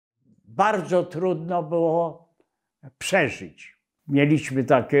bardzo trudno było przeżyć. Mieliśmy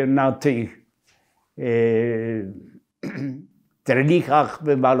takie na tych trelichach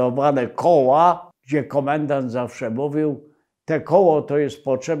wymalowane koła, gdzie komendant zawsze mówił, te koło to jest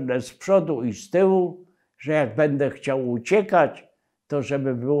potrzebne z przodu i z tyłu, że jak będę chciał uciekać, to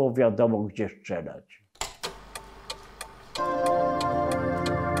żeby było wiadomo, gdzie strzelać.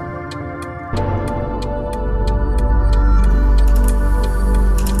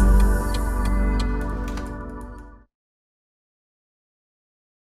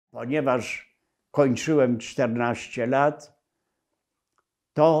 Ponieważ kończyłem 14 lat,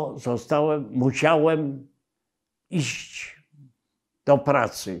 to musiałem iść do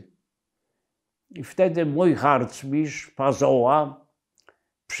pracy. I wtedy mój harcmistrz Pazoła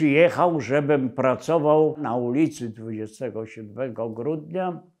przyjechał, żebym pracował na ulicy 27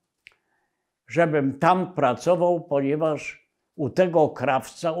 grudnia, żebym tam pracował, ponieważ u tego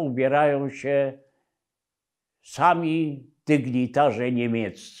krawca ubierają się sami dygnitarze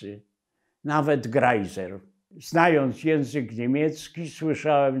niemieccy, nawet Greiser. Znając język niemiecki,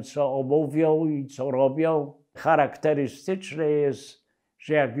 słyszałem, co mówią i co robią. Charakterystyczne jest,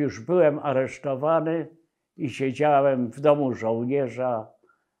 że jak już byłem aresztowany i siedziałem w domu żołnierza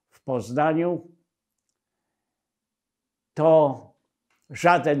w Poznaniu, to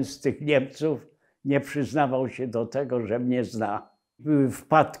żaden z tych Niemców nie przyznawał się do tego, że mnie zna. Były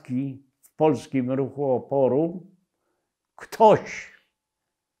wpadki w polskim ruchu oporu. Ktoś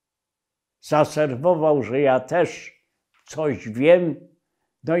zaserwował, że ja też coś wiem,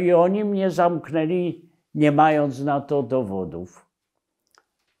 no i oni mnie zamknęli, nie mając na to dowodów.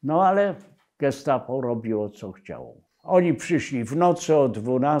 No ale gestapo robiło, co chciało. Oni przyszli w nocy o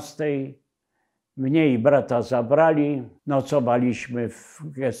 12:00, mnie i brata zabrali, nocowaliśmy w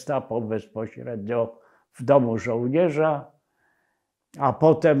gestapo bezpośrednio w domu żołnierza, a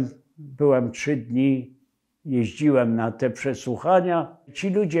potem byłem 3 dni, jeździłem na te przesłuchania. Ci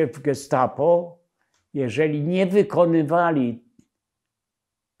ludzie w gestapo, jeżeli nie wykonywali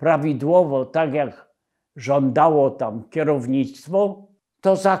prawidłowo tak, jak żądało tam kierownictwo,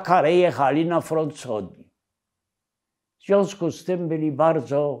 to za karę jechali na front wschodni. W związku z tym byli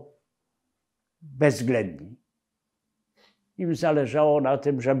bardzo bezwzględni. Im zależało na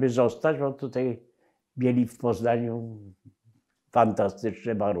tym, żeby zostać, bo tutaj mieli w Poznaniu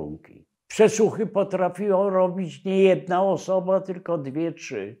fantastyczne warunki. Przesłuchy potrafiła robić nie jedna osoba, tylko 2,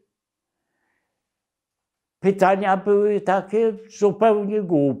 3. Pytania były takie zupełnie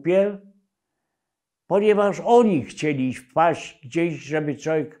głupie, ponieważ oni chcieli wpaść gdzieś, żeby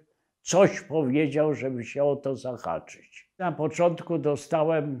człowiek coś powiedział, żeby się o to zahaczyć. Na początku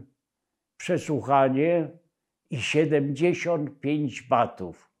dostałem przesłuchanie i 75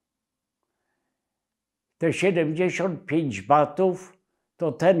 batów. Te 75 batów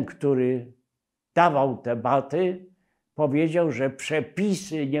to ten, który dawał te baty, powiedział, że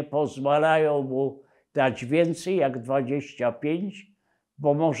przepisy nie pozwalają mu dać więcej jak 25,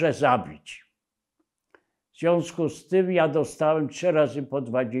 bo może zabić. W związku z tym ja dostałem 3 razy po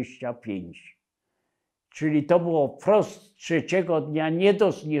 25. Czyli to było wprost 3. dnia nie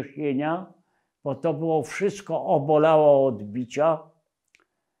do zniesienia, bo to było wszystko obolało od bicia,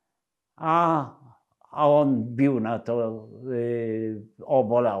 a on bił na to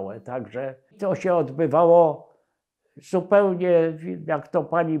obolałe. Także to się odbywało zupełnie, jak to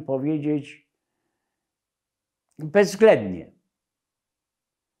pani powiedzieć, bezwzględnie.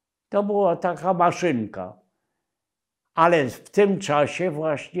 To była taka maszynka. Ale w tym czasie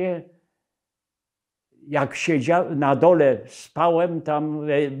właśnie, jak siedziałem na dole, spałem tam,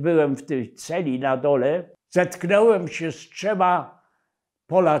 byłem w tej celi na dole, zetknąłem się z 3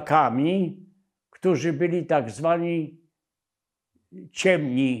 Polakami, którzy byli tak zwani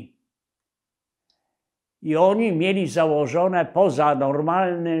ciemni. I oni mieli założone poza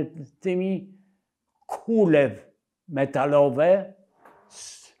normalnymi kule metalowe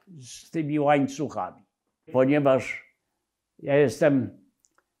z tymi łańcuchami. Ponieważ ja jestem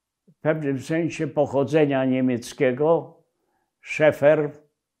w pewnym sensie pochodzenia niemieckiego, Schaefer,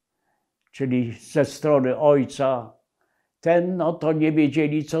 czyli ze strony ojca, no to nie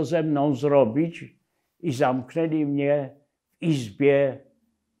wiedzieli, co ze mną zrobić i zamknęli mnie w izbie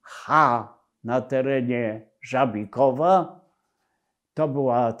H na terenie Żabikowa. To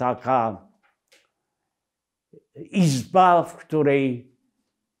była taka izba, w której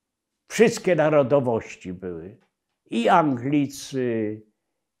wszystkie narodowości były. I Anglicy,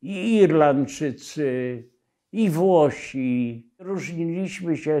 i Irlandczycy, i Włosi.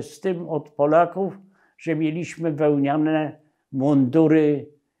 Różniliśmy się z tym od Polaków, że mieliśmy wełniane mundury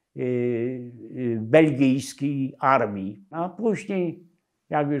belgijskiej armii. A później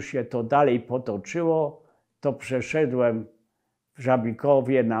Jak już się to dalej potoczyło, to przeszedłem w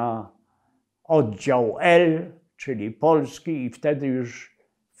Żabikowie na oddział L, czyli polski, i wtedy już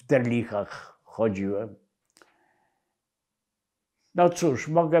w derlichach chodziłem. No cóż,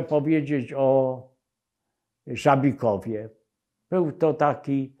 mogę powiedzieć o Żabikowie. Był to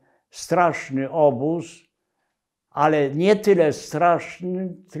taki straszny obóz, ale nie tyle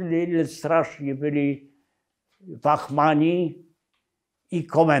straszny, tyle straszni byli wachmani i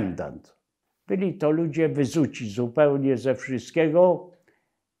komendant. Byli to ludzie wyzuci zupełnie ze wszystkiego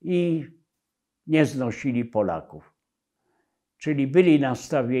i nie znosili Polaków. Czyli byli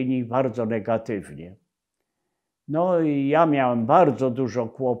nastawieni bardzo negatywnie. No i ja miałem bardzo dużo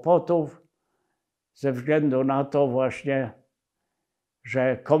kłopotów ze względu na to właśnie,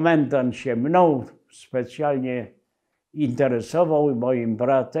 że komendant się mną specjalnie interesował i moim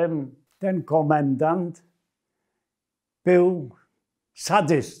bratem. Ten komendant był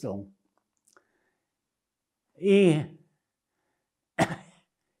sadystą. I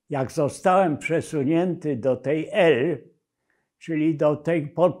jak zostałem przesunięty do tej L, czyli do tej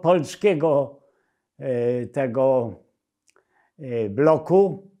polskiego tego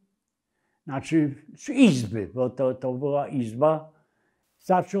bloku, znaczy z izby, bo to była izba,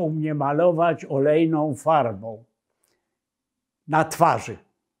 zaczął mnie malować olejną farbą na twarzy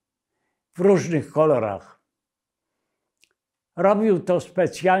w różnych kolorach. Robił to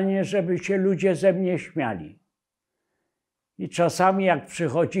specjalnie, żeby się ludzie ze mnie śmiali. I czasami jak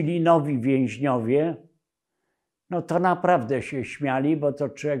przychodzili nowi więźniowie, no to naprawdę się śmiali, bo to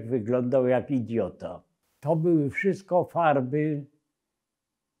człowiek wyglądał jak idiota. To były wszystko farby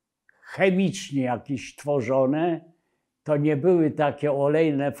chemicznie jakieś tworzone. To nie były takie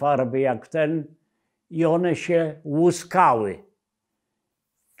olejne farby jak ten i one się łuskały.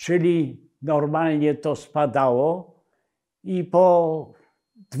 Czyli normalnie to spadało i po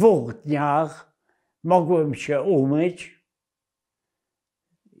 2 dniach mogłem się umyć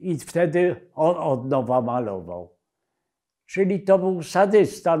i wtedy on od nowa malował. Czyli to był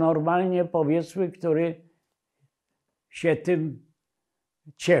sadysta normalnie, powiedzmy, który się tym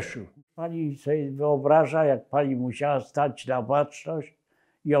cieszył. Pani sobie wyobraża, jak pani musiała stać na baczność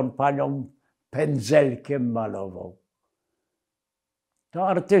i on panią pędzelkiem malował. To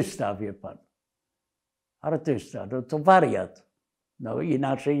artysta, wie pan. Artysta, no to wariat. No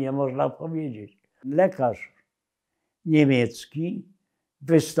inaczej nie można powiedzieć. Lekarz niemiecki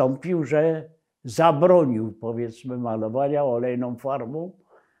wystąpił, że zabronił, powiedzmy, malowania olejną farbą,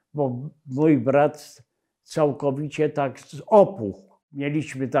 bo mój brat całkowicie tak opuchł.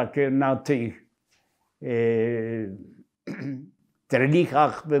 Mieliśmy takie na tych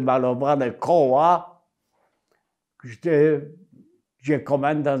derlichach wymalowane koła, gdzie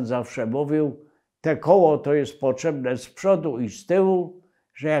komendant zawsze mówił, te koło to jest potrzebne z przodu i z tyłu,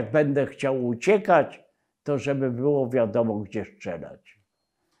 że jak będę chciał uciekać, to żeby było wiadomo, gdzie strzelać.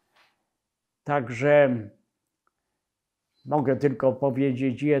 Także mogę tylko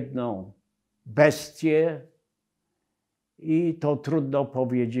powiedzieć jedno, bestie, i to trudno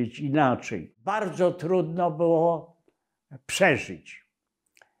powiedzieć inaczej. Bardzo trudno było przeżyć.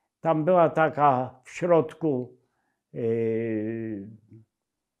 Tam była taka w środku,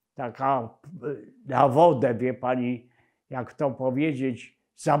 taka na wodę, wie pani, jak to powiedzieć,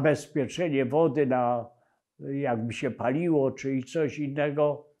 zabezpieczenie wody na, jakby się paliło, czy coś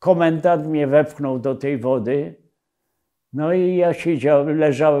innego. Komendant mnie wepchnął do tej wody, no i ja siedziałem,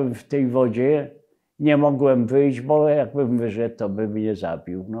 leżałem w tej wodzie, nie mogłem wyjść, bo jakbym wyszedł, to by mnie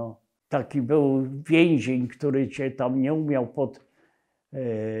zabił. No. Taki był więzień, który cię tam nie umiał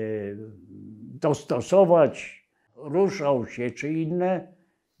dostosować, ruszał się czy inne,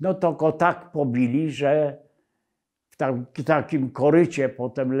 no to go tak pobili, że w takim korycie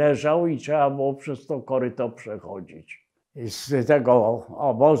potem leżał i trzeba było przez to koryto przechodzić. Z tego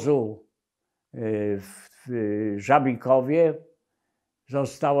obozu w Żabikowie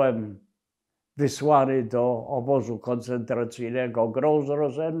zostałem wysłany do obozu koncentracyjnego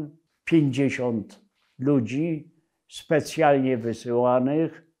Gross-Rosen. 50 ludzi specjalnie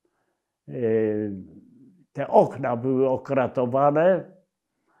wysyłanych. Te okna były okratowane.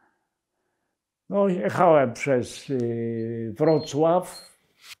 No, jechałem przez Wrocław,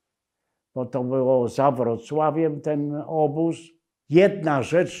 bo to było za Wrocławiem ten obóz. Jedna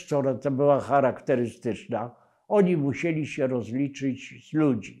rzecz, która to była charakterystyczna, oni musieli się rozliczyć z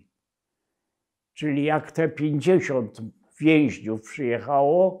ludzi. Czyli jak te 50 więźniów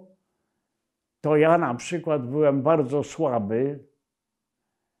przyjechało, to ja na przykład byłem bardzo słaby,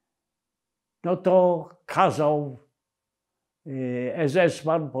 no to kazał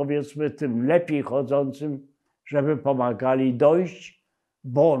SS-man, powiedzmy tym lepiej chodzącym, żeby pomagali dojść,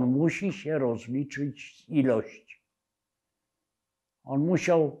 bo on musi się rozliczyć z ilości. On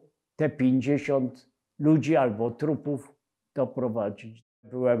musiał te 50 ludzi albo trupów doprowadzić.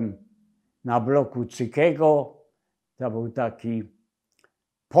 Byłem na bloku Cykiego, to był taki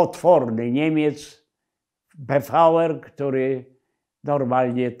potworny Niemiec, Befauer, który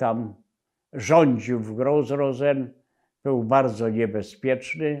normalnie tam rządził w Gross-Rosen, był bardzo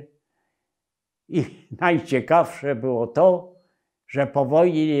niebezpieczny. I najciekawsze było to, że po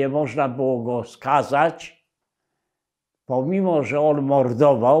wojnie nie można było go skazać. Pomimo że on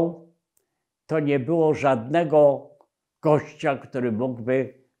mordował, to nie było żadnego gościa, który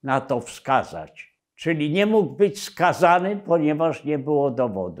mógłby na to wskazać. Czyli nie mógł być skazany, ponieważ nie było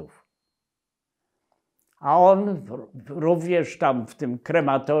dowodów. A on również tam w tym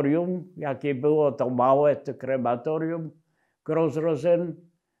krematorium, jakie było to małe to krematorium Gross-Rosen,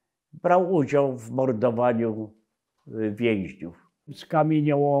 brał udział w mordowaniu więźniów. Z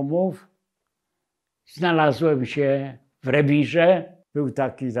kamieniołomów znalazłem się w rewirze. Był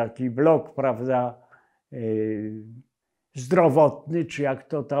taki blok, prawda, zdrowotny, czy jak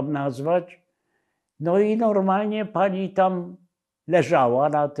to tam nazwać. No i normalnie pani tam leżała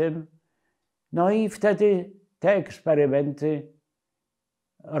na tym. No i wtedy te eksperymenty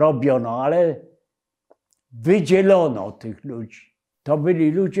robiono, ale wydzielono tych ludzi. To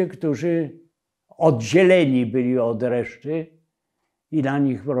byli ludzie, którzy oddzieleni byli od reszty i na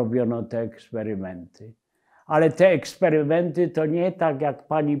nich robiono te eksperymenty. Ale te eksperymenty to nie tak, jak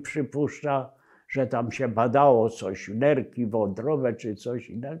pani przypuszcza, że tam się badało coś, nerki wątrobe czy coś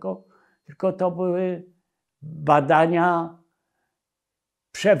innego, tylko to były badania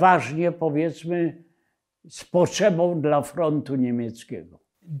przeważnie, powiedzmy, z potrzebą dla frontu niemieckiego.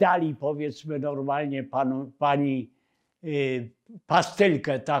 Dali, powiedzmy, normalnie pani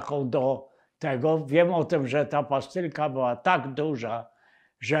pastylkę taką do tego. Wiem o tym, że ta pastylka była tak duża,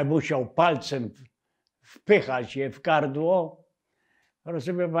 że musiał palcem wpychać je w gardło.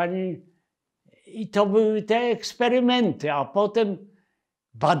 Rozumie pani? I to były te eksperymenty, a potem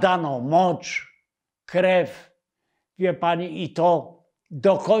badano mocz, krew, wie pani, i to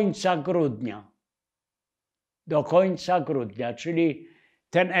do końca grudnia. Do końca grudnia, czyli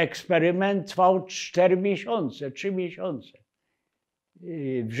ten eksperyment trwał 4 miesiące, 3 miesiące.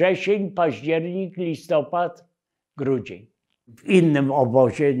 Wrzesień, październik, listopad, grudzień. W innym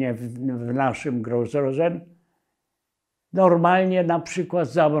obozie, nie w naszym Gross-Rosen, normalnie na przykład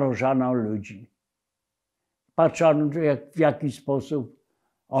zamrożano ludzi. Patrzono, w jaki sposób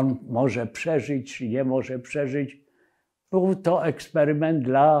on może przeżyć, czy nie może przeżyć. Był to eksperyment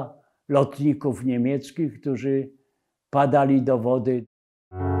dla lotników niemieckich, którzy padali do wody.